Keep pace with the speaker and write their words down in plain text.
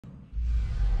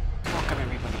Welcome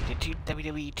everybody to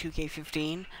WWE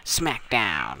 2K15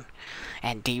 SmackDown.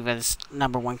 And Divas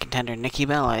 #1 contender Nikki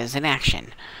Bella is in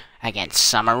action against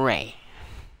Summer Rae.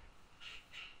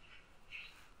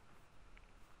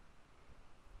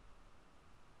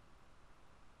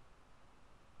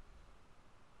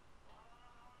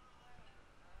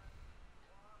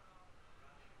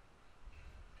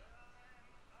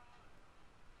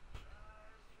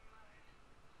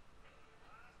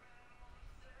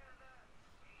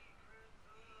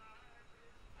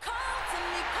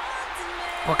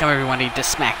 Welcome everybody to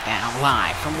SmackDown,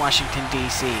 live from Washington,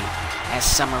 D.C., as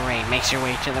Summer Rae makes her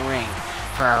way to the ring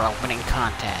for our opening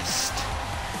contest.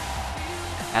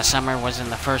 As Summer was in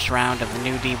the first round of the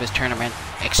New Divas tournament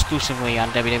exclusively on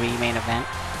WWE Main Event,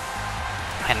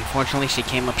 and unfortunately she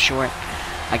came up short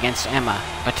against Emma,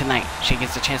 but tonight she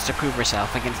gets a chance to prove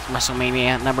herself against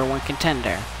WrestleMania #1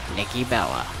 contender, Nikki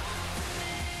Bella.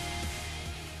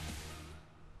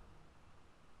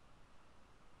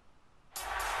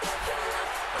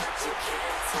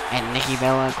 And Nikki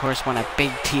Bella, of course, won a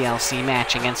big TLC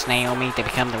match against Naomi to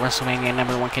become the WrestleMania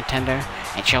 #1 contender,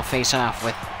 and she'll face off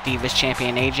with Divas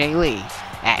champion AJ Lee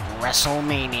at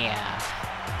WrestleMania.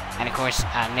 And of course,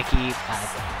 Nikki,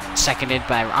 seconded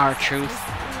by R-Truth,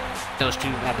 those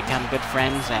two have become good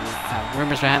friends, and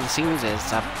rumors behind the scenes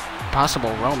is a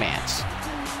possible romance.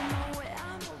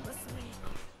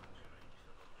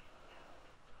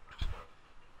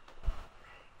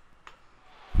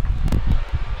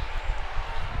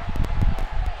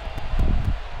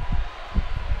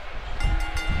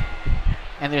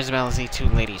 And there's Bella Z, two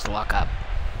ladies lock up.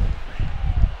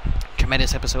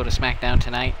 Tremendous episode of SmackDown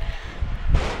tonight.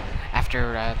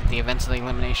 After the events of the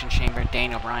Elimination Chamber,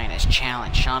 Daniel Bryan has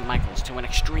challenged Shawn Michaels to an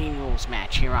Extreme Rules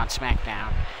match here on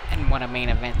SmackDown. And what a main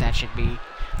event that should be.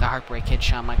 The Heartbreak Kid,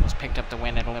 Shawn Michaels, picked up the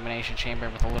win at Elimination Chamber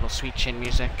with a little sweet chin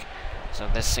music. So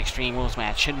this Extreme Rules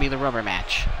match should be the rubber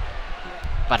match.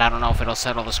 But I don't know if it'll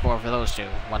settle the score for those two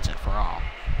once and for all.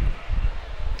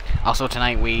 Also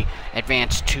tonight we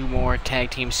advance two more tag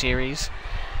team series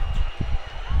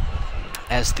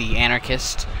as the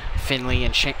Anarchist, Finlay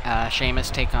and Sheamus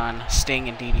take on Sting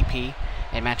and DDP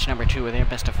in match number 2 of their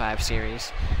best of 5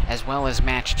 series, as well as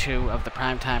match 2 of the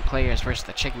Primetime Players versus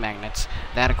the Chick Magnets,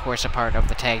 that of course a part of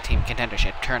the tag team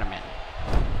contendership tournament.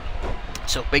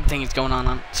 So big things going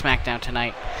on SmackDown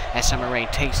tonight as Summer Rae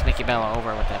takes Nikki Bella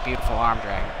over with that beautiful arm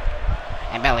drag.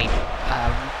 And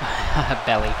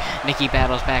Nikki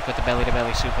battles back with the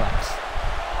belly-to-belly suplex.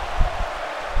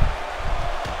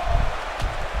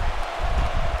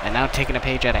 And now taking a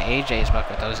page out of AJ's book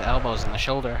with those elbows in the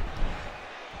shoulder.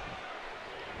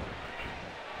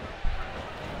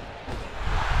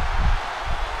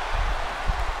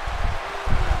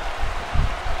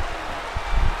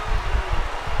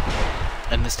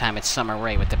 And this time it's Summer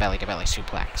Rae with the belly-to-belly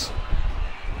suplex.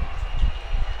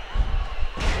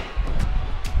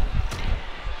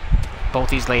 Both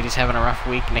these ladies having a rough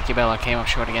week. Nikki Bella came up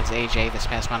short against AJ this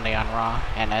past Monday on Raw,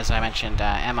 and as I mentioned,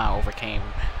 Emma overcame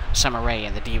Summer Rae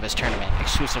in the Divas tournament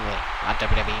exclusively on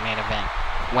WWE Main Event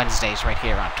Wednesdays right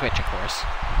here on Twitch, of course.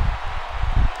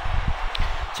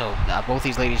 So both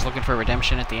these ladies looking for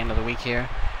redemption at the end of the week here.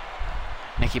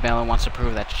 Nikki Bella wants to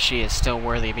prove that she is still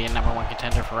worthy of being #1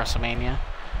 contender for WrestleMania,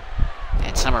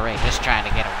 and Summer Rae just trying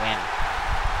to get a win.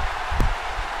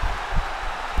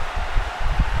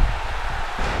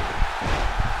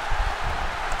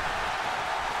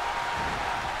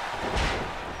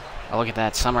 Oh, look at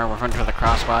that. Summer referring for the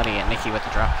crossbody and Nikki with the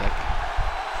dropkick.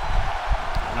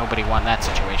 Nobody won that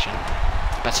situation.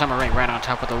 But Summer Rae right on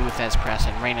top of the Luthez press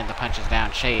and raining the punches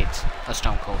down shades of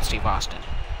Stone Cold Steve Austin.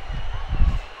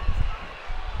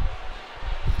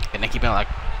 But Nikki Bella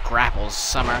grapples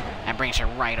Summer and brings her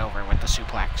right over with the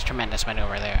suplex. Tremendous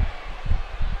maneuver there.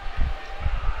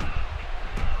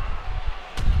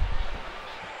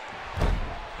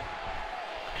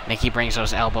 Nikki brings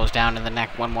those elbows down in the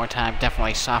neck one more time,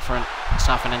 definitely softening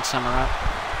Summer up.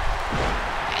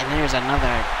 And there's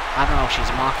another, I don't know if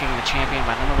she's mocking the champion,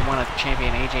 but another one of the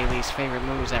champion AJ Lee's favorite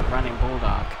moves, that running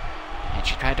bulldog. And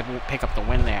she tried to pick up the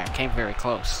win there, came very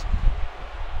close.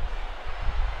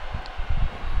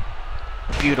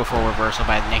 Beautiful reversal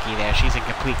by Nikki there. She's in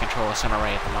complete control of Summer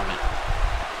Rae at the moment.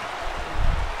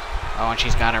 Oh, and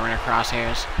she's got her in her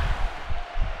crosshairs.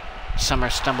 Summer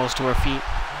stumbles to her feet.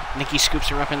 Nikki scoops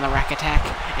her up in the rack attack,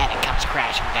 and it comes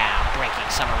crashing down, breaking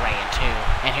Summer Rae in 2.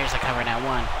 And here's the cover now.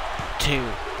 1, 2,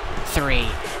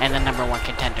 3, and the #1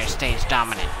 contender stays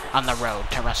dominant on the road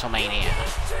to WrestleMania.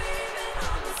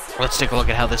 Let's take a look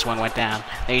at how this one went down.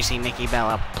 There you see Nikki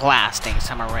Bella blasting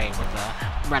Summer Rae with the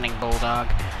running bulldog,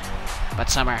 but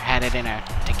Summer had it in her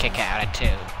to kick out at 2.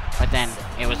 But then,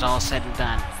 it was all said and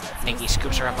done. Nikki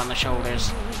scoops her up on the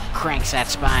shoulders, cranks that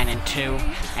spine in two,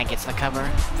 and gets the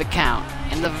cover, the count,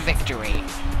 and the victory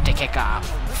to kick off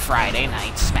Friday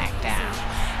Night SmackDown.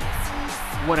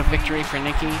 What a victory for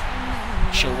Nikki.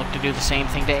 She'll look to do the same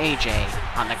thing to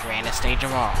AJ on the grandest stage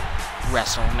of all,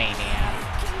 WrestleMania.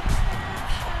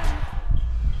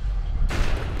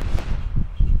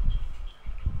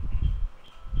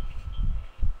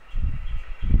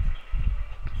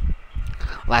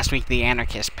 Last week, the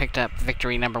Anarchist picked up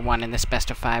victory number 1 in this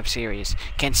best-of-5 series.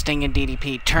 Can Sting and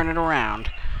DDP turn it around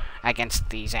against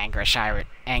these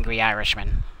angry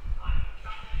Irishmen?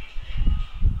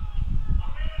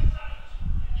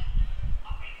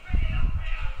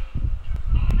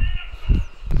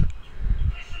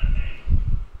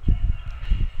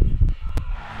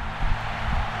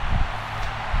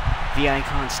 The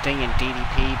Icon, Sting, and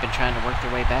DDP been trying to work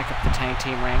their way back up the tag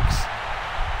team ranks.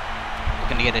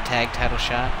 Looking to get a tag title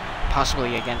shot,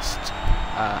 possibly against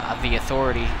the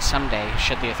Authority someday,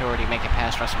 should the Authority make it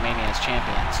past WrestleMania as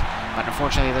champions. But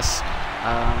unfortunately, this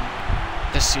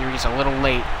series a little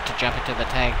late to jump into the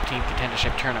tag team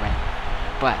contendership tournament.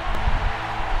 But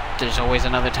there's always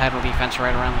another title defense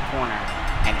right around the corner,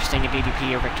 and if Sting and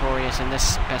DDP are victorious in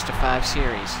this best-of-5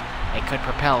 series, it could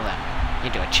propel them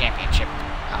into a championship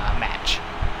match.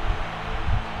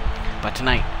 But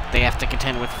tonight, they have to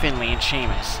contend with Finlay and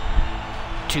Sheamus,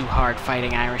 two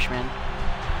hard-fighting Irishmen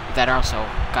that also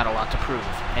got a lot to prove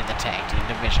in the tag team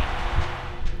division.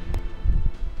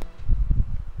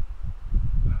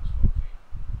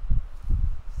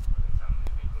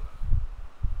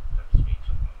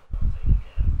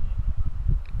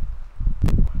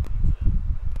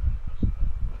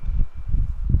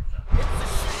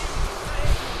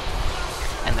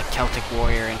 And the Celtic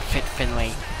Warrior and Fit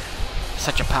Finlay,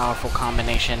 such a powerful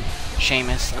combination.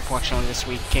 Sheamus, unfortunately this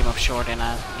week, came up short in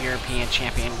a European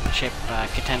Championship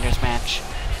contenders match,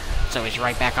 so he's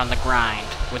right back on the grind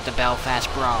with the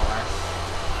Belfast Brawler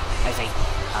as they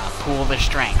pool their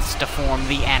strengths to form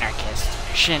the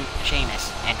Anarchist,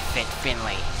 Sheamus and Fit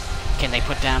Finlay. Can they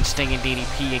put down Sting and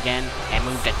DDP again and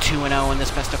move to 2-0 in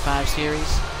this best-of-5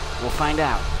 series? We'll find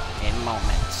out in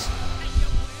moments.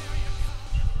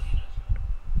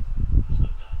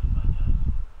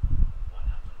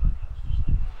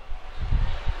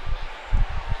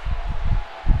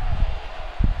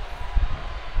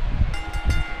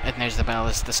 There's the bell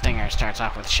as the Stinger starts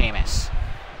off with Sheamus.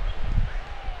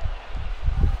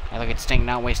 I look at Sting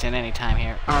not wasting any time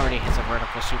here. Already hits a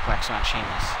vertical suplex on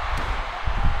Sheamus.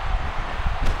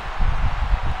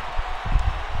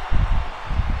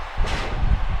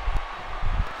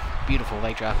 Beautiful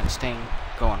leg drop and Sting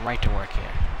going right to work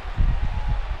here.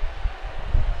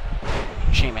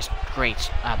 Sheamus, great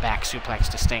back suplex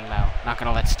to Sting though. Not going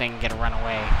to let Sting get a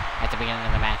runaway at the beginning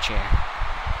of the match here.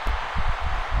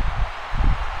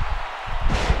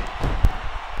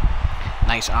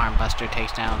 Nice arm buster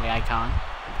takes down the Icon.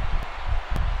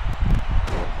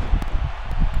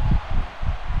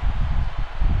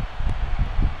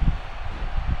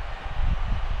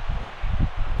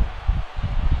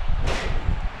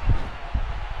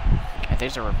 And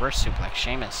there's a reverse suplex.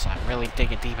 Sheamus really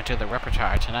digging deep into the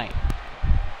repertoire tonight.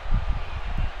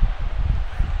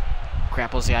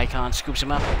 Grapples the Icon, scoops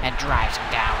him up, and drives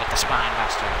him down with the spine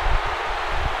buster.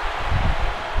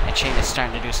 And Sheamus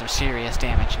starting to do some serious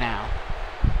damage now.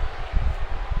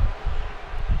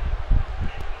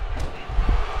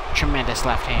 Tremendous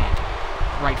left hand,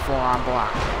 right forearm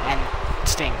block, and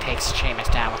Sting takes Sheamus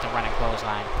down with a running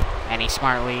clothesline, and he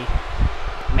smartly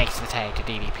makes the tag to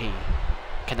DDP.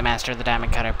 Can the Master of the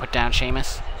Diamond Cutter put down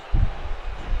Sheamus?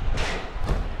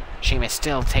 Sheamus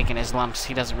still taking his lumps.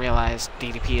 He doesn't realize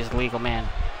DDP is the legal man.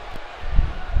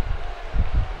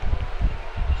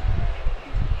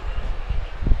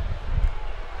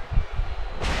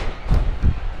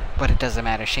 But it doesn't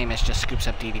matter. Sheamus just scoops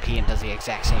up DDP and does the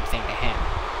exact same thing to him,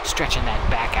 stretching that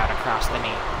back out across the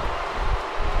knee.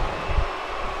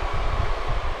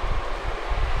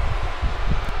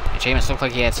 And Sheamus looked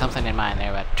like he had something in mind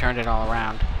there, but turned it all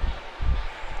around.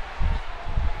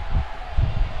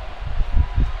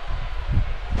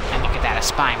 And look at that, a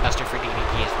spine buster for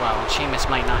DDP as well. And Sheamus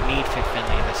might not need Fit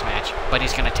Finlay in this match, but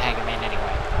he's going to tag him in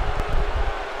anyway.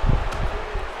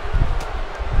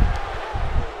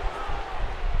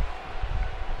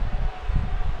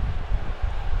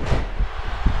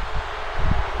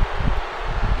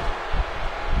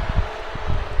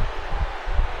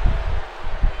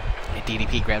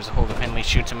 DDP grabs a hold of Finlay,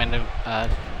 shoots him into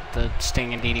the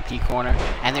Sting and DDP corner,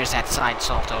 and there's that side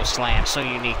salto slam, so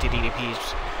unique to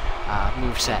DDP's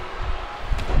moveset.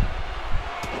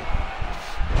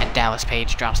 And Dallas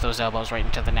Page drops those elbows right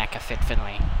into the neck of Fit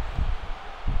Finlay.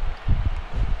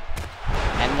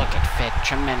 And look at Fit,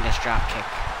 tremendous drop kick.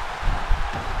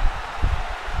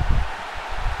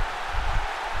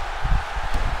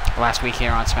 Last week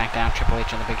here on SmackDown, Triple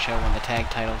H and the Big Show won the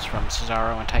tag titles from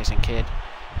Cesaro and Tyson Kidd.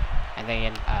 And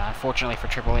they, unfortunately for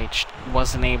Triple H,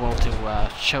 wasn't able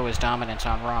to show his dominance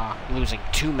on Raw, losing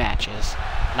 2 matches.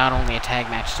 Not only a tag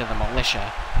match to the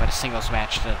Militia, but a singles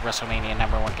match to WrestleMania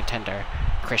 #1 contender,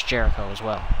 Chris Jericho, as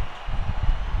well.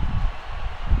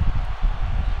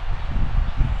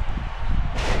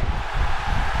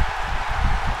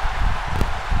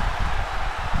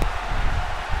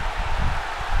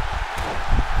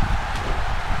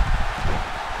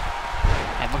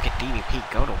 And look at DDP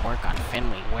go to work on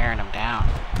Finlay, wearing him down.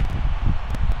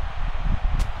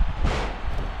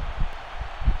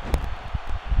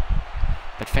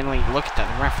 But Finlay, look at the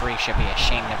referee, should be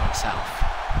ashamed of himself.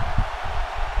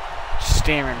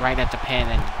 Staring right at the pin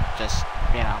and just,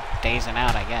 you know, dazing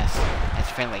out, I guess. As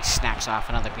Finlay snaps off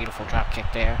another beautiful drop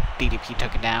kick there. DDP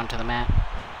took it down to the mat.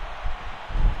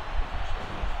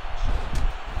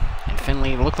 And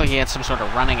Finlay looked like he had some sort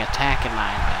of running attack in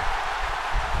mind, but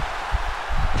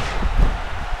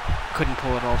couldn't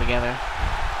pull it all together.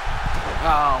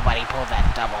 Oh, but he pulled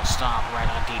that double stomp right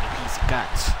on DDP's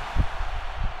guts.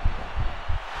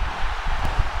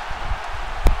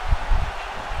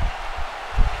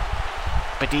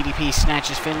 But DDP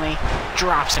snatches Finlay,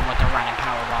 drops him with the running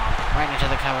powerbomb right into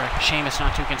the cover. Sheamus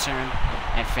not too concerned,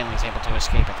 and Finlay's able to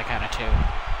escape at the count of 2.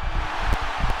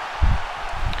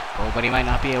 Oh, but he might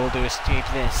not be able to escape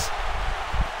this.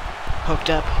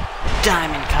 Hooked up,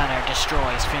 Diamond Cutter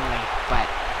destroys Finlay, but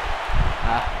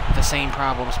the same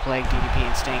problems plague DDP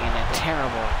and Sting in a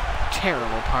terrible,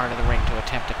 terrible part of the ring to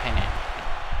attempt to pin it.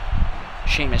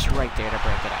 Sheamus right there to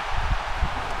break it up.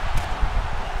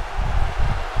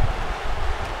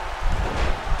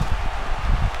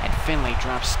 Finlay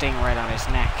drops Sting right on his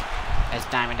neck as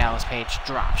Diamond Dallas Page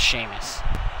drops Sheamus.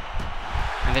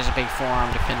 And there's a big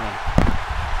forearm to Finlay.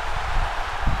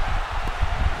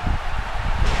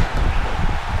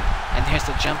 And there's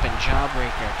the jumping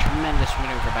jawbreaker. Tremendous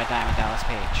maneuver by Diamond Dallas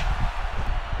Page.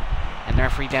 And the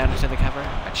referee down into the cover,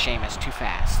 but Sheamus too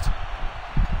fast.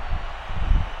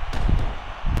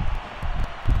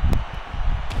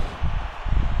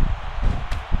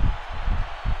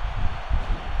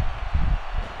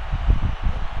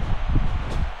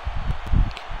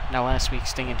 Now, last week,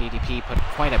 Sting and DDP put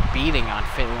quite a beating on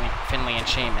Finlay and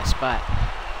Sheamus, but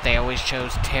they always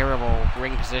chose terrible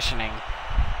ring positioning.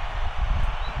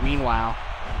 Meanwhile,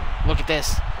 look at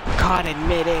this. Caught in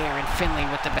midair, and Finlay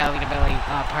with the belly-to-belly,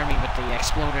 with the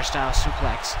exploder-style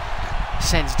suplex,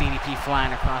 sends DDP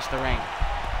flying across the ring.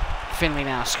 Finlay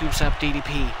now scoops up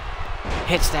DDP,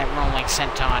 hits that rolling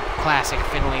senton, classic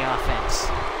Finlay offense.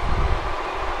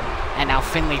 And now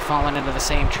Finlay falling into the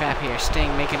same trap here.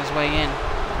 Sting making his way in.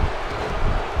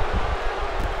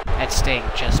 And Sting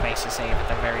just makes the save at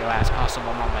the very last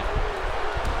possible moment.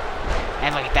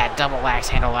 And look at that double axe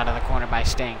handle out of the corner by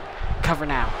Sting. Cover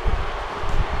now.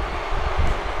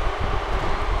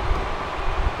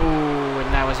 Ooh, and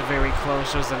that was very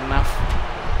close. Was enough.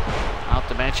 Well,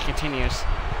 the match continues.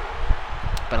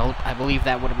 But I believe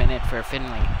that would have been it for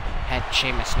Finlay had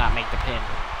Sheamus not made the pin.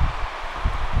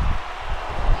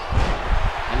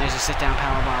 And there's a sit-down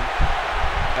powerbomb.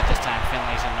 But this time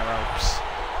Finlay's in the ropes.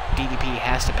 DDP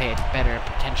has to pay better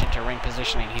attention to ring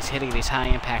positioning. He's hitting these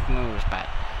high-impact moves, but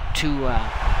too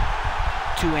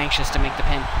anxious to make the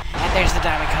pin. And there's the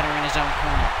Diamond Cutter in his own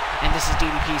corner. And this is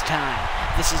DDP's time.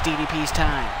 This is DDP's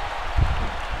time.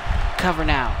 Cover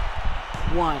now.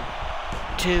 1,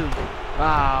 2.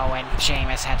 Oh, and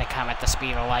Sheamus had to come at the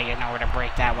speed of light in order to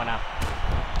break that one up.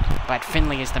 But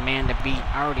Finlay is the man to beat.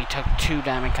 Already took 2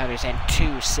 Diamond Cutters and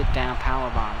 2 sit-down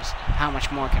powerbombs. How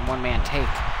much more can one man take?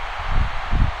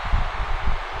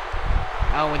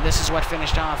 Oh, and this is what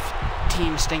finished off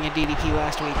Team Sting and DDP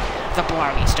last week. The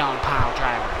Blarney Stone Pile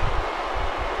Driver.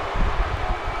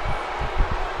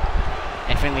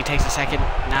 And Finlay takes a second,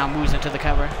 now moves into the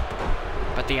cover.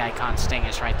 But the icon Sting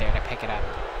is right there to pick it up.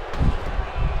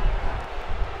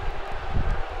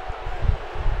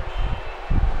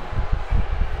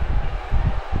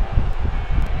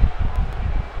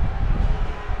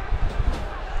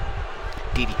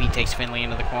 DDP takes Finlay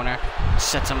into the corner,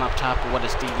 sets him up top. What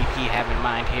does DDP have in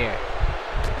mind here?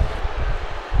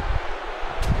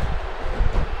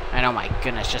 And oh my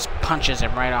goodness, just punches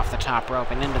him right off the top rope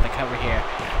and into the cover here.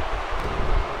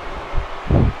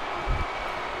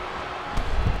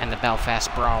 And the Belfast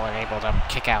Brawler able to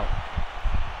kick out.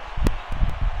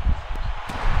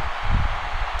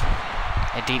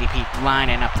 And DDP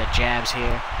lining up the jabs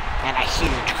here. And a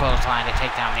huge clothesline to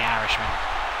take down the Irishman.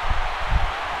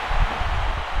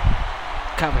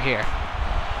 Cover here.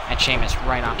 And Sheamus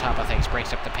right on top of things,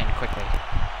 breaks up the pin quickly.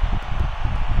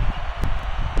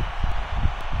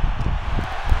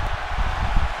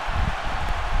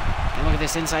 And look at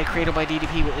this inside cradle by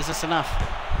DDP. Is this enough?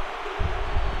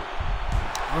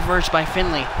 Reverse by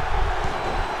Finlay.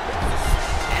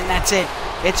 And that's it.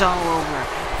 It's all over.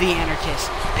 The Anarchists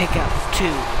pick up 2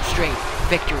 straight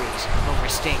victories over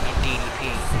Sting and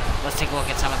DDP. Let's take a look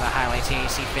at some of the highlights here. You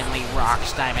see Finlay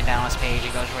rocks Diamond Dallas Page.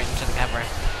 It goes right into the cover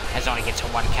as only gets a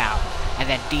 1 count. And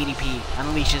then DDP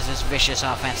unleashes this vicious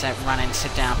offense, that run-in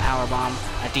sit-down powerbomb,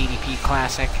 a DDP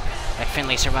classic that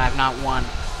Finlay survived not 1,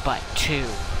 but 2.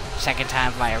 Second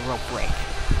time via rope break.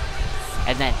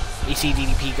 And then you see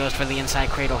DDP goes for the inside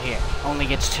cradle here. Only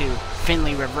gets 2.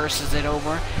 Finlay reverses it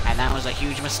over, and that was a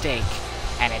huge mistake.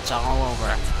 And it's all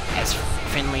over as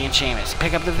Finlay and Sheamus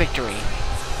pick up the victory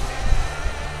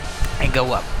and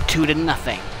go up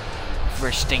 2-0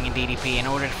 for Sting and DDP. In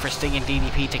order for Sting and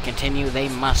DDP to continue, they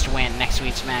must win next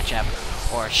week's matchup,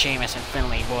 or Sheamus and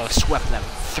Finlay will have swept them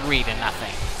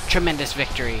 3-0. Tremendous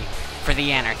victory for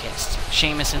the Anarchists,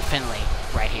 Sheamus and Finlay,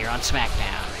 right here on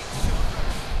SmackDown.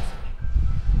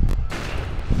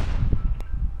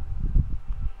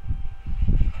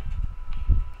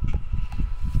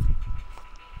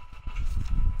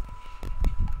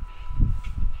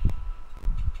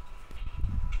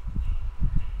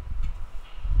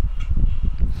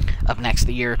 Up next,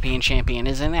 the European Champion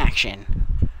is in action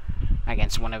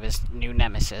against one of his new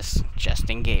nemesis,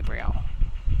 Justin Gabriel.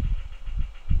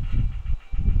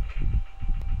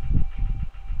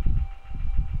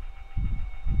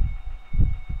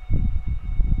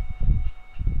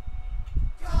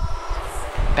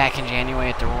 Back in January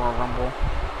at the Royal Rumble,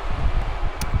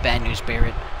 Bad News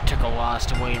Barrett took a loss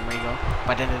to William Regal,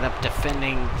 but ended up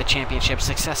defending the championship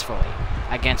successfully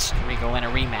against Regal in a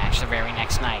rematch the very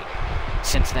next night.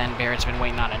 Since then, Barrett's been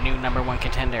waiting on a new #1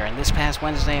 contender, and this past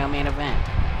Wednesday on Main Event,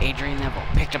 Adrian Neville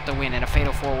picked up the win in a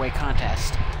fatal 4-way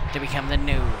contest to become the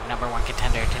new #1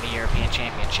 contender to the European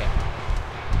Championship.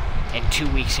 In 2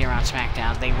 weeks here on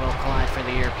SmackDown, they will collide for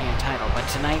the European title, but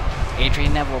tonight,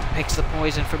 Adrian Neville picks the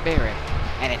poison for Barrett,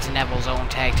 and it's Neville's own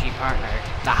tag team partner,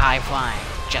 the high-flying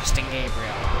Justin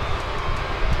Gabriel.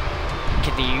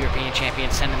 Can the European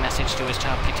Champion send a message to his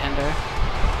top contender,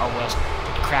 or will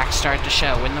cracks start to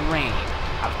show in the reign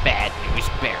of Bad News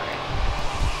Barrett?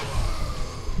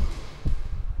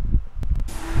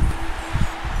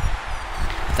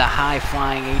 The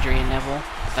high-flying Adrian Neville,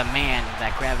 the man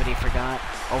that gravity forgot,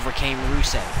 overcame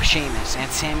Rusev, Sheamus, and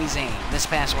Sami Zayn this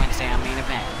past Wednesday on Main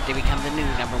Event to become the new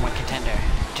 #1 contender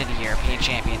to the European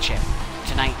Championship.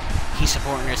 Tonight, he's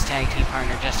supporting his tag team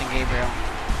partner Justin Gabriel,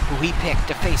 who he picked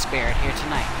to face Barrett here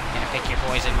tonight in a Pick Your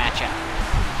Poison matchup.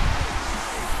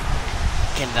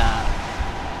 Can the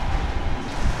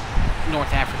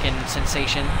North African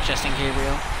sensation, Justin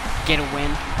Gabriel, get a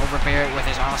win over Barrett with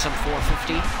his awesome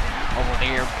 450? Or will the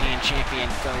European Champion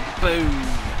go boom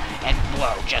and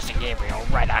blow Justin Gabriel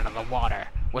right out of the water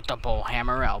with the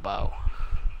bullhammer elbow?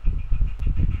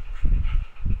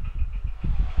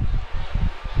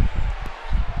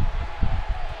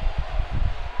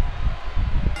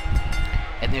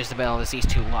 And there's the bell as these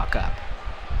two lock up.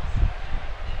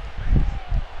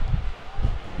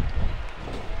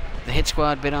 The Hit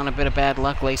Squad been on a bit of bad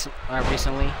luck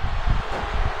recently.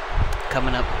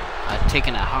 Coming up,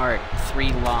 taking a hard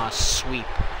 3-loss sweep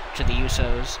to the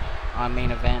Usos on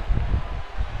Main Event.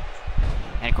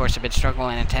 And of course, they've been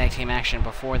struggling in tag team action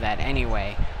before that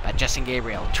anyway. But Justin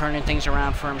Gabriel turning things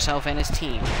around for himself and his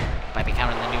team by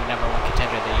becoming the new #1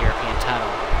 contender to the European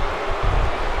title.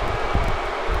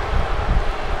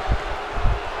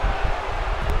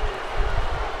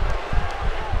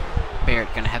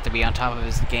 Barrett gonna have to be on top of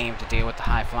his game to deal with the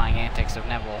high-flying antics of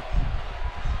Neville.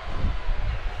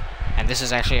 And this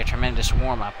is actually a tremendous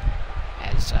warm-up,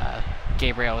 as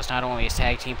Gabriel is not only his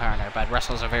tag team partner, but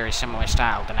wrestles a very similar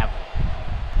style to Neville.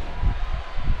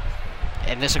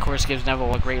 And this, of course, gives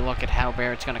Neville a great look at how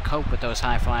Barrett's going to cope with those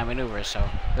high-flying maneuvers, so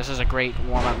this is a great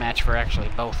warm-up match for actually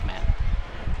both men.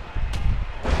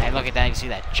 And look at that, you see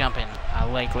that jumping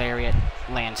leg lariat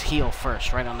lands heel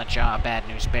first, right on the jaw of Bad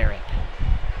News Barrett.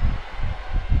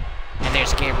 And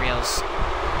there's Gabriel's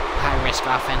high-risk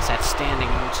offense, that standing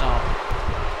moonsault,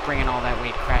 bringing all that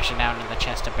weight crashing down into the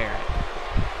chest of Barrett.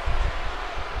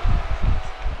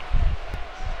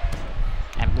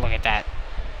 And look at that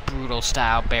brutal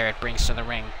style Barrett brings to the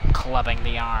ring, clubbing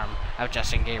the arm of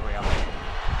Justin Gabriel.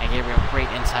 And Gabriel, great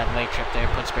inside leg trip there,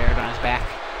 puts Barrett on his back.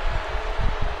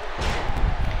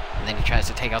 And then he tries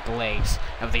to take out the legs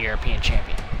of the European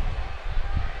Champion.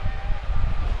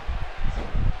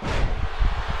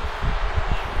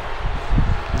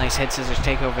 Nice head scissors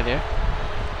takeover there.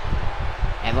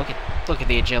 And look at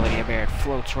the agility of Barrett.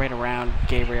 Floats right around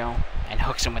Gabriel and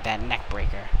hooks him with that neck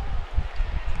breaker.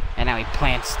 And now he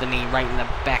plants the knee right in the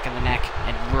back of the neck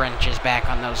and wrenches back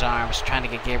on those arms, trying to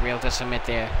get Gabriel to submit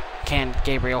there. Can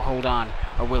Gabriel hold on,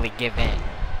 or will he give in?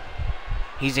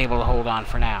 He's able to hold on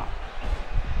for now.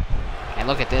 And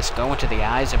look at this, going to the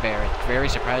eyes of Barrett. Very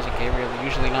surprising. Gabriel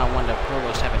usually not one to pull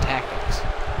those type of tactics.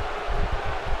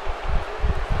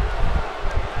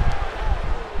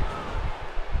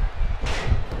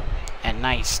 And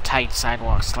nice, tight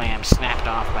sidewalk slam snapped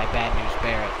off by Bad News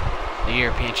Barrett. The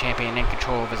European champion in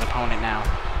control of his opponent now,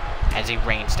 as he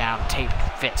rains down taped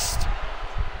fist.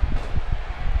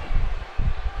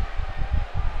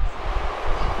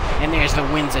 And there's the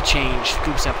winds of change.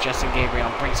 Scoops up Justin Gabriel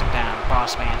and brings him down,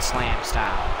 boss man slam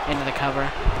style. Into the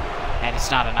cover, and it's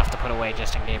not enough to put away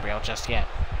Justin Gabriel just yet.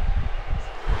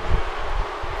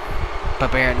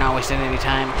 But Barrett, not wasting any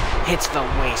time, hits the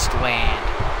wasteland.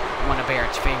 One of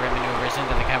Barrett's favorite maneuvers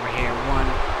into the cover here. 1,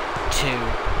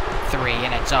 2, 3,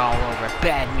 and it's all over.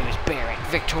 Bad News Barrett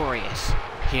victorious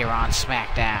here on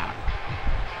SmackDown.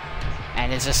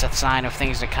 And is this a sign of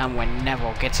things to come when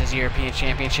Neville gets his European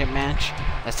Championship match?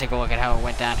 Let's take a look at how it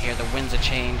went down here. The winds of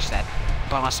change, that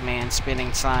boss man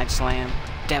spinning side slam,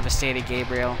 devastated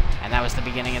Gabriel, and that was the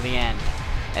beginning of the end,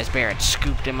 as Barrett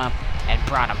scooped him up and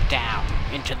brought him down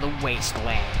into the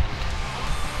wasteland.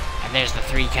 And there's the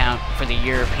 3 count for the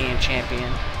European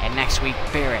champion, and next week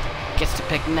Barrett gets to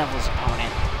pick Neville's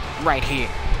opponent right here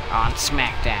on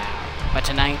SmackDown. But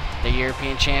tonight, the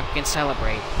European champ can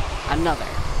celebrate another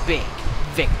big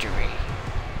victory.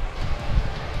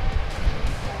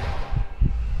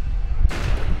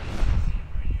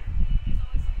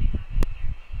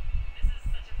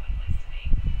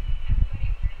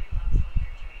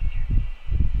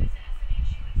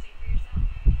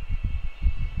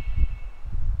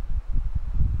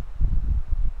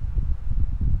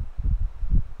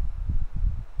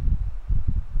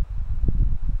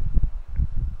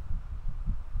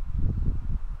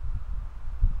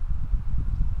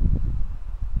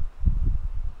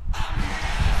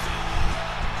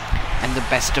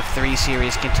 The best of 3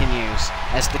 series continues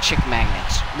as the Chick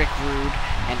Magnets, Rick Rude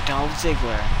and Dolph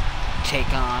Ziggler, take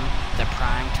on the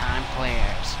Primetime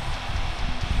Players.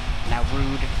 Now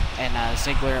Rude and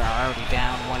Ziggler are already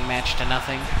down 1-0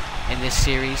 in this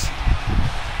series.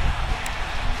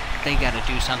 They gotta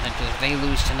do something, because if they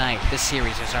lose tonight, this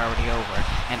series is already over,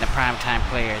 and the Primetime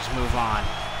Players move on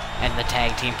in the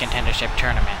Tag Team Contendership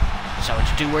Tournament. So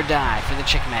it's do or die for the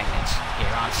Chick Magnets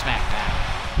here on SmackDown.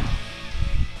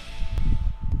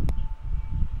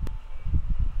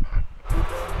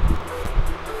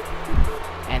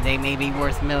 They may be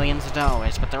worth millions of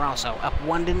dollars, but they're also up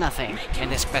 1-0 in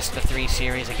this best of 3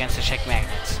 series against the Chick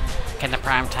Magnets. Can the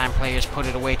Primetime Players put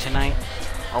it away tonight,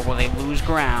 or will they lose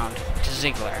ground to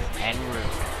Ziggler and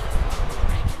Rude?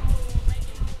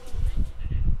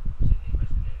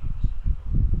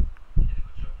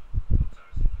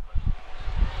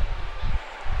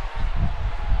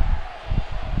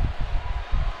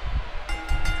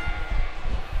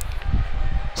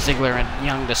 Ziggler and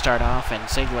Young to start off, and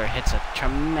Ziggler hits a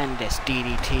tremendous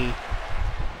DDT,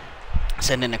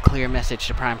 sending a clear message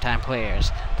to Primetime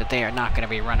Players that they are not going to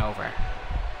be run over.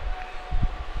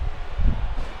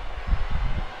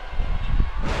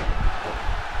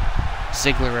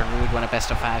 Ziggler and Rude won a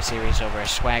best of 5 series over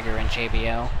Swagger and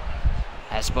JBL,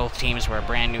 as both teams were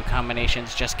brand new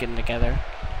combinations just getting together,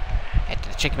 and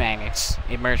the Chick Magnets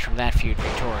emerged from that feud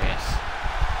victorious.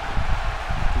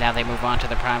 Now they move on to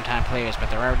the Primetime Players, but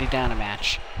they're already down a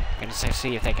match. We're going to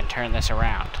see if they can turn this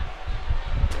around.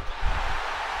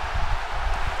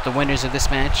 The winners of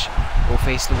this match will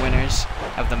face the winners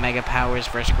of the Mega Powers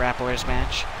vs. Grapplers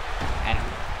match. And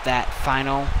that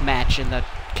final match in the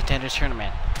Contenders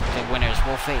Tournament, the winners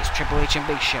will face Triple H and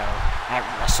Big Show at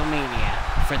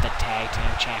WrestleMania for the Tag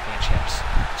Team Championships.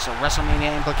 So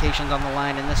WrestleMania implications on the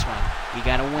line in this one. You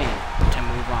gotta win to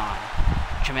move on.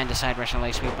 Tremendous side Russian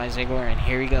leg sweep by Ziggler, and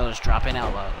here he goes, dropping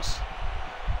elbows.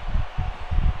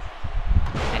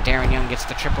 And Darren Young gets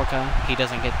the triplica. He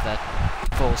doesn't get the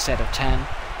full set of 10.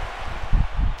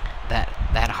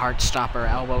 That heart stopper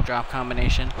elbow drop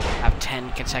combination of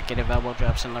 10 consecutive elbow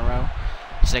drops in a row.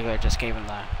 Ziggler just gave him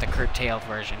the curtailed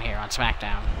version here on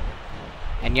SmackDown.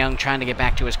 And Young trying to get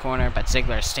back to his corner, but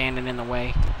Ziggler standing in the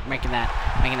way, making that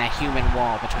human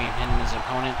wall between him and his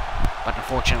opponent. But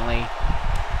unfortunately,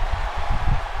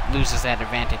 loses that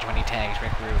advantage when he tags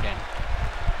Rick Rude in.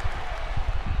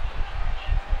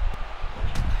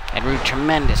 And Rude,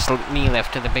 tremendous knee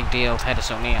lift to the big deal Titus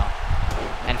O'Neil,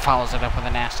 and follows it up with a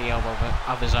nasty elbow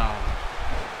of his own.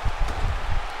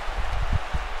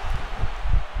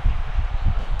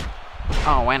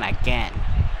 Oh, and again.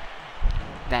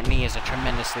 That knee is a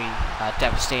tremendously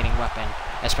devastating weapon,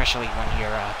 especially when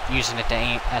you're using it to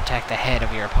attack the head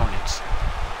of your opponents.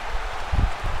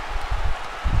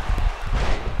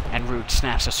 And Rude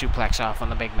snaps a suplex off on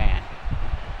the big man.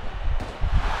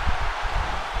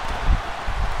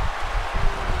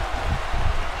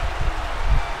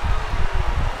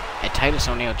 And Titus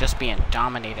O'Neil just being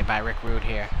dominated by Rick Rude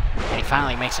here. And he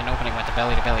finally makes an opening with the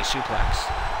belly-to-belly suplex.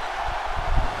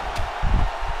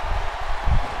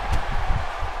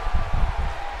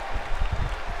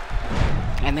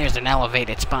 And there's an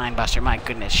elevated spine buster. My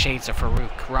goodness, shades of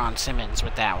Farouk Ron Simmons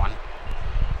with that one.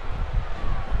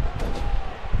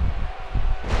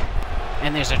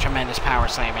 And there's a tremendous power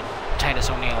slam, and Titus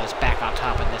O'Neil is back on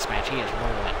top in this match. He is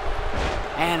rolling.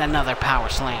 And another power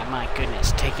slam. My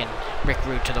goodness, taking Rick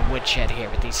Rude to the woodshed here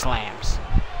with these slams.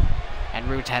 And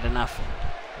Rude's had enough.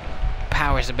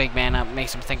 Powers the big man up,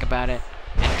 makes him think about it,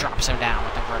 and drops him down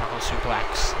with a vertical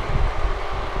suplex.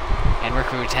 And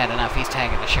Rick Rude's had enough. He's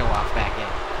tagging the show off back in.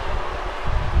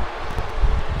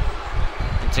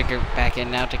 And Ziggler back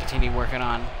in now to continue working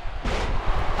on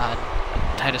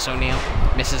Titus O'Neil.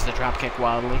 Misses the dropkick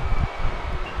wildly.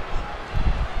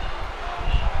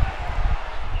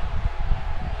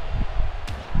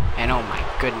 And oh my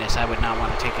goodness, I would not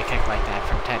want to take a kick like that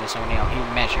from Titus O'Neil. He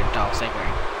measured Dolph Ziggler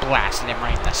and blasted him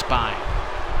right in the spine.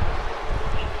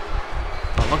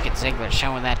 But look at Ziggler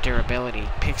showing that durability.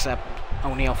 Picks up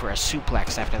O'Neil for a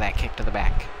suplex after that kick to the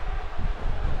back.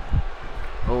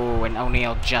 Oh, and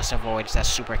O'Neil just avoids that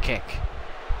super kick.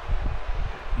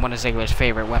 One of Ziggler's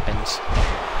favorite weapons.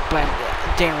 But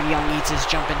Darren Young eats his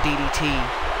jumping DDT.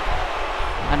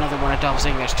 Another one of Dolph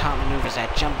Ziggler's top maneuvers,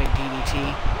 that jumping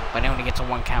DDT, but only gets a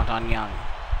 1 count on Young.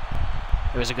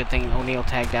 It was a good thing O'Neil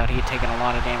tagged out. He had taken a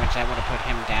lot of damage. That would have put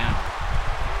him down.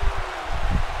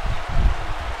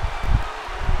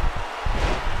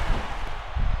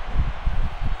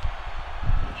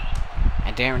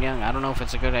 And Darren Young, I don't know if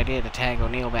it's a good idea to tag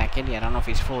O'Neil back in yet. I don't know if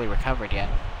he's fully recovered yet.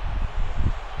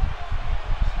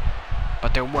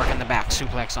 But they're working the back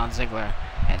suplex on Ziggler.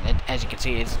 And as you can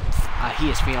see, he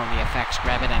is feeling the effects.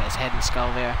 Grab it on his head and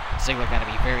skull there. Ziggler got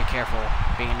to be very careful,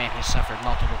 being a man who's suffered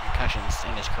multiple concussions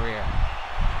in his career.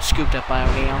 Scooped up by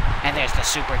O'Neil. And there's the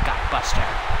super gut buster.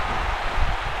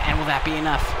 And will that be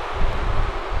enough?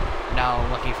 No,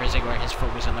 lucky for Ziggler, his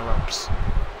foot was on the ropes.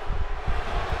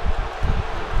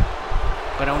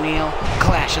 But O'Neil,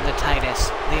 clash of the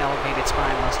Titus, the elevated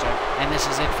spine buster, and this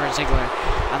is it for Ziggler,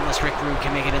 unless Rick Rude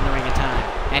can make it in the ring in time,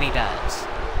 and he does.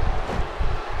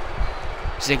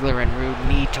 Ziggler and Rude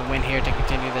need to win here to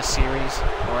continue this series,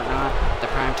 or not, the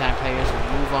primetime players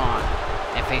will move on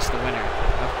and face the winner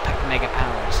of Mega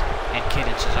Powers and Kid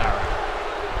and Cesaro.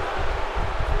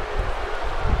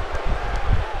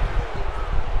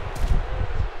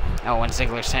 Oh, and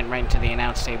Ziggler sent right into the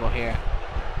announce table here.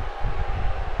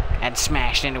 And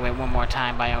smashed into it one more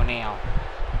time by O'Neil.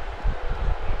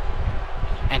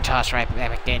 And tossed right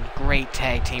back in. Great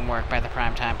tag team work by the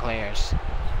primetime players.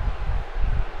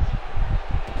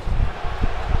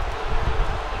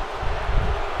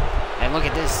 And look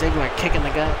at this, Ziggler kicking the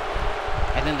gut.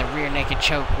 And then the rear naked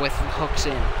choke with hooks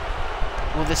in.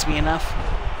 Will this be enough?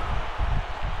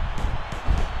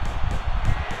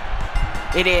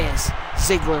 It is.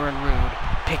 Ziggler and Rude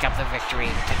pick up the victory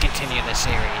to continue the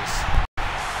series.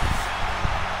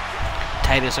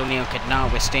 Titus O'Neil could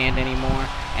not withstand anymore,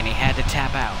 and he had to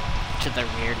tap out to the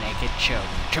rear naked choke.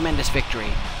 Tremendous victory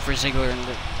for Ziggler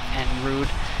and Rude,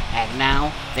 and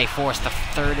now they force the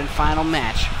third and final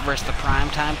match versus the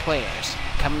primetime players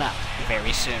coming up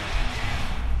very soon.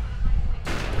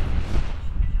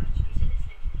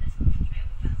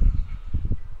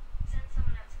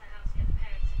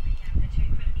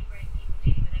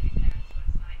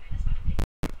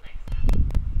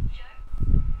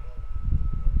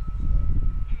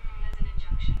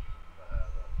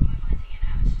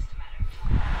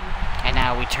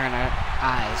 We turn our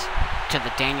eyes to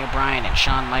the Daniel Bryan and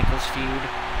Shawn Michaels feud.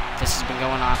 This has been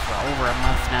going on for over a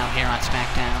month now here on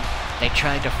SmackDown. They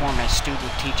tried to form a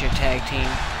student-teacher tag team,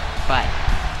 but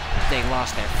they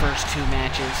lost their first 2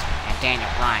 matches, and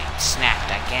Daniel Bryan snapped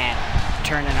again,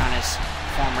 turning on his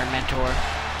former mentor,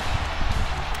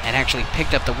 and actually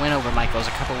picked up the win over Michaels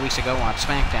a couple weeks ago on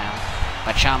SmackDown.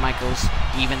 But Shawn Michaels,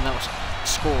 even though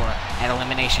score at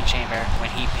Elimination Chamber when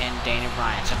he pinned Daniel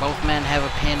Bryan. So both men have a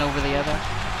pin over the other,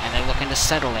 and they're looking to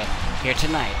settle it here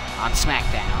tonight on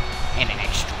SmackDown in an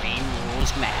Extreme Rules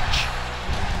match.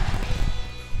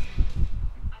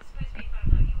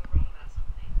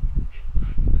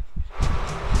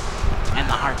 And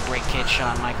the heartbreak kick Kid,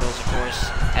 Shawn Michaels, of course,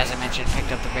 as I mentioned,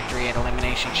 picked up the victory at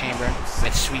Elimination Chamber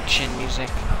with sweet chin music,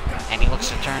 and he looks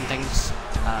to turn things,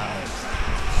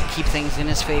 keep things in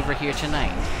his favor here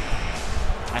tonight,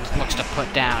 and looks to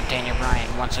put down Daniel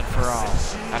Bryan once and for all.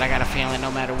 But I got a feeling no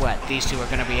matter what, these two are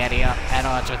going to be at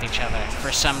odds with each other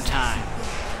for some time.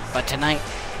 But tonight,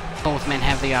 both men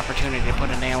have the opportunity to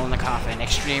put a nail in the coffin.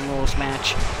 Extreme Rules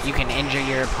match, you can injure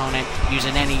your opponent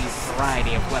using any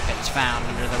variety of weapons found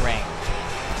under the ring.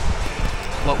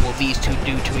 What will these two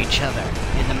do to each other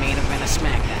in the main event of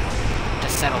SmackDown to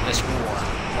settle this war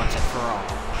once and for all?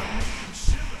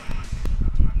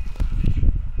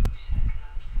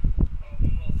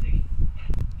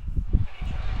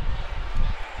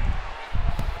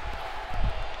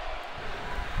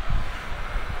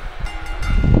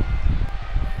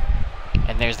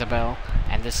 There's the bell,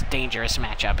 and this dangerous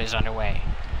matchup is underway.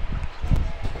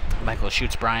 Michael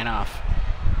shoots Bryan off.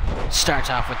 Starts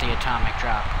off with the atomic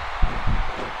drop.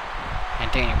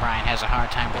 And Daniel Bryan has a hard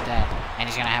time with that, and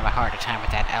he's going to have a harder time with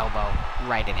that elbow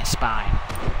right in his spine.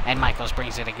 And Michaels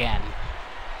brings it again.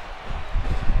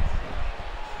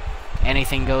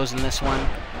 Anything goes in this one.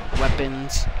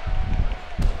 Weapons,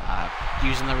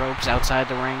 using the ropes outside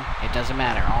the ring, it doesn't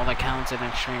matter. All that counts in an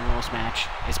Extreme Rules match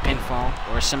is pinfall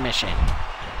or submission.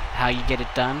 How you get it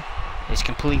done is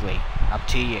completely up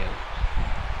to you.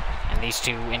 And these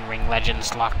two in-ring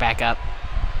legends lock back up.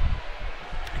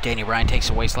 Daniel Bryan takes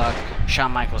a waist lock.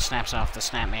 Shawn Michaels snaps off the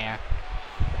snapmare.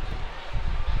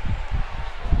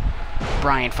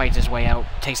 Bryan fights his way out,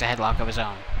 takes a headlock of his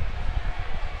own.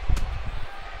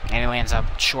 And he lands a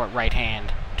short right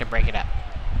hand to break it up.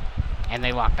 And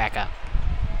they lock back up.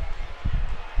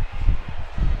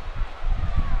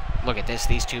 Look at this,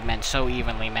 these two men so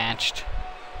evenly matched.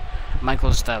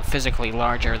 Michael's the physically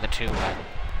larger of the two,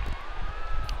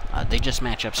 but they just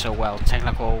match up so well.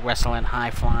 Technical wrestling,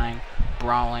 high flying,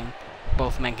 brawling,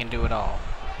 both men can do it all.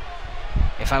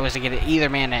 If I was to get either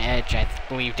man an edge, I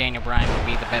believe Daniel Bryan would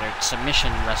be the better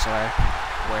submission wrestler,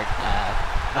 where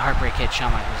the Heartbreak Kid,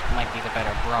 Shawn Michaels, might be the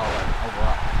better brawler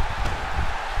overall.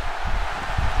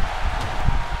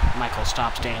 Michael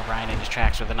stops Daniel Bryan in his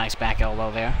tracks with a nice back elbow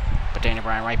there. But Daniel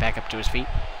Bryan right back up to his feet.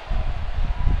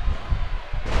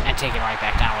 And taken right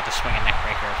back down with a swinging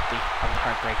neckbreaker of the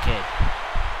Heartbreak Kid.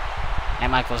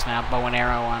 And Michaels now bow and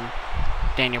arrow on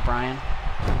Daniel Bryan.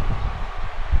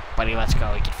 But he lets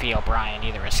go. He can feel Bryan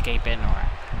either escaping or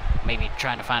maybe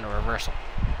trying to find a reversal.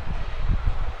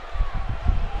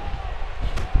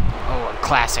 Oh, a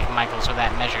classic Michaels with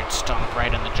that measured stomp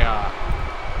right in the jaw.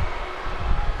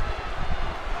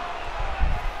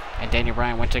 And Daniel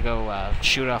Bryan went to go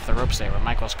shoot off the ropes there, but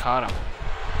Michaels caught him.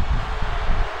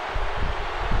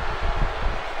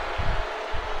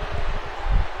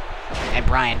 And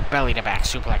Bryan belly-to-back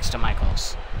suplex to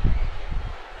Michaels.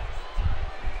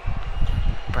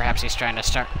 Perhaps he's trying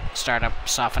to start up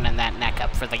softening that neck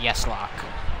up for the yes lock.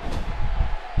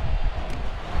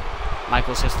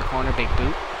 Michaels hits the corner, big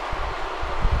boot.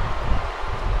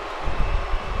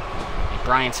 And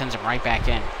Bryan sends him right back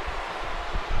in.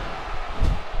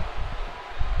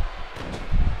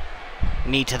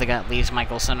 Knee to the gut leaves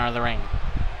Michaels center of the ring.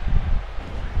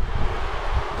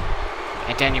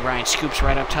 And Daniel Bryan scoops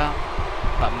right up top.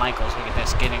 But Michaels, look at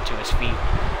this, getting to his feet.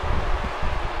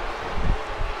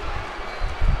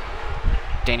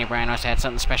 Daniel Bryan must have had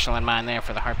something special in mind there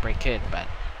for the Heartbreak Kid, but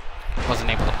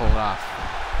wasn't able to pull it off.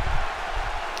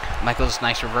 Michaels,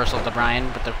 nice reversal to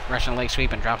Bryan with the Russian leg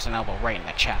sweep and drops an elbow right in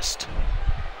the chest.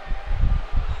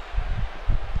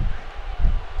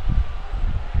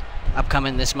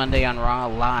 Upcoming this Monday on Raw,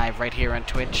 live right here on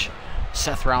Twitch,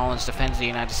 Seth Rollins defends the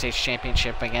United States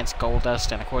Championship against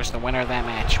Goldust, and of course the winner of that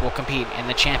match will compete in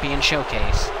the Champion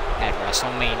Showcase at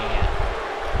WrestleMania.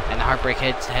 And the Heartbreak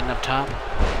Kid's heading up top,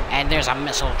 and there's a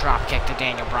missile drop kick to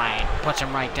Daniel Bryan, puts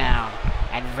him right down,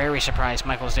 and very surprised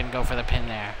Michaels didn't go for the pin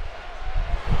there.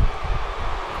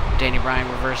 Daniel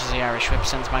Bryan reverses the Irish whip,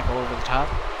 sends Michael over the top,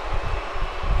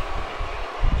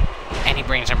 and he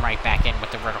brings him right back in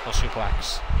with the vertical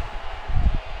suplex.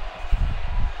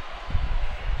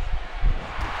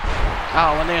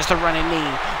 Oh, and there's the running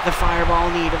knee. The fireball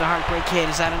knee to the Heartbreak Kid.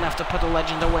 Is that enough to put the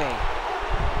legend away?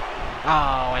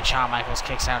 Oh, and Shawn Michaels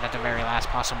kicks out at the very last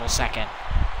possible second.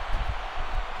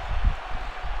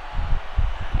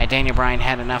 And Daniel Bryan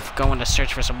had enough going to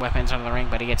search for some weapons under the ring,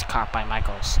 but he gets caught by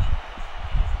Michaels.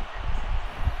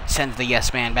 Sends the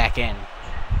yes man back in.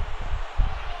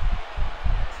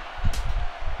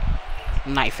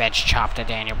 Knife edge chop to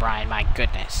Daniel Bryan, my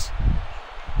goodness.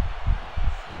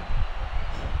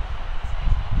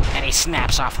 And he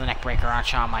snaps off the neckbreaker on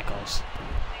Shawn Michaels.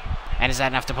 And is that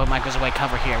enough to put Michaels away?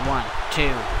 Cover here. 1,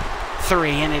 2,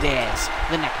 3, and it is.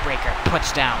 The neck breaker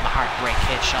puts down the Heartbreak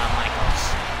Kid, Shawn Michaels.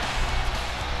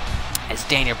 As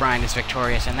Daniel Bryan is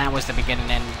victorious, and that was the beginning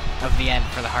of the end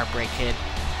for the Heartbreak Kid.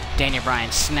 Daniel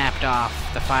Bryan snapped off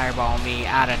the fireball knee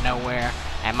out of nowhere,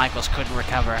 and Michaels couldn't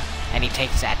recover, and he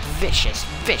takes that vicious,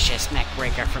 vicious neck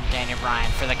breaker from Daniel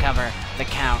Bryan for the cover, the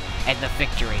count, and the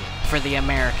victory for the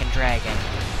American Dragon,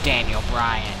 Daniel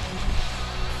Bryan.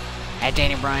 And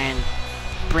Daniel Bryan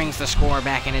brings the score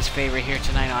back in his favor here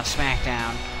tonight on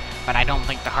SmackDown, but I don't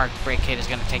think the Heartbreak Kid is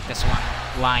going to take this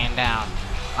one lying down.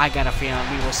 I got a feeling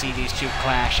we will see these two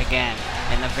clash again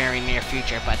in the very near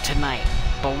future, but tonight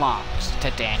belongs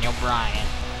to Daniel Bryan.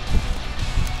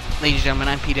 Ladies and gentlemen,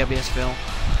 I'm PWS Phil.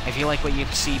 If you like what you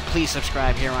see, please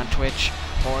subscribe here on Twitch,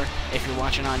 or if you're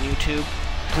watching on YouTube,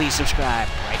 please subscribe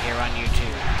right here on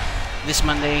YouTube. This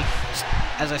Monday,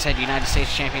 as I said, United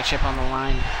States Championship on the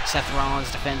line. Seth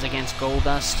Rollins defends against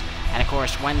Goldust, and of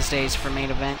course Wednesdays for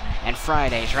main event, and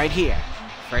Fridays right here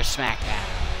for SmackDown.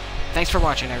 Thanks for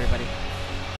watching, everybody.